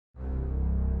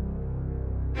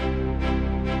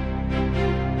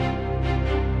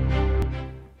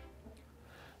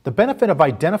The benefit of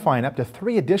identifying up to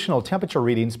 3 additional temperature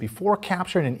readings before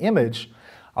capturing an image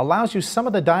allows you some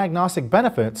of the diagnostic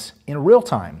benefits in real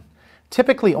time,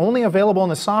 typically only available in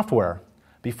the software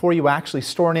before you actually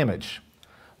store an image.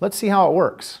 Let's see how it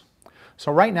works.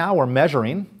 So right now we're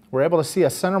measuring. We're able to see a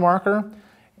center marker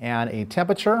and a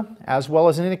temperature, as well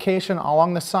as an indication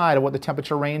along the side of what the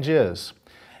temperature range is.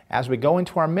 As we go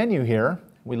into our menu here,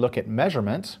 we look at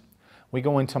measurement, we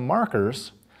go into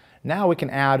markers. Now we can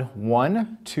add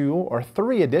 1, 2, or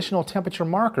 3 additional temperature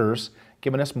markers,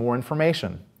 giving us more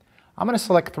information. I'm going to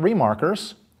select 3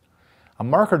 markers. A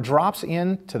marker drops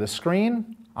into the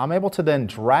screen. I'm able to then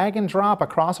drag and drop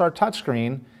across our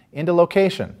touchscreen into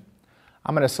location.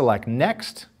 I'm going to select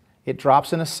next. It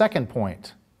drops in a second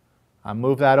point. I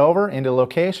move that over into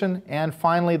location, and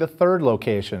finally the third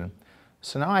location.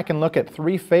 So now I can look at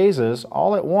 3 phases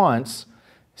all at once,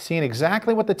 seeing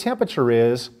exactly what the temperature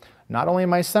is, not only in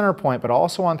my center point, but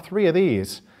also on 3 of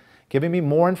these, giving me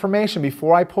more information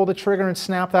before I pull the trigger and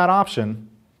snap that option.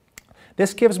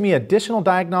 This gives me additional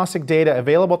diagnostic data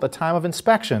available at the time of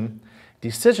inspection.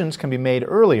 Decisions can be made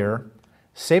earlier,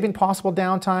 saving possible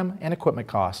downtime and equipment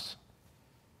costs.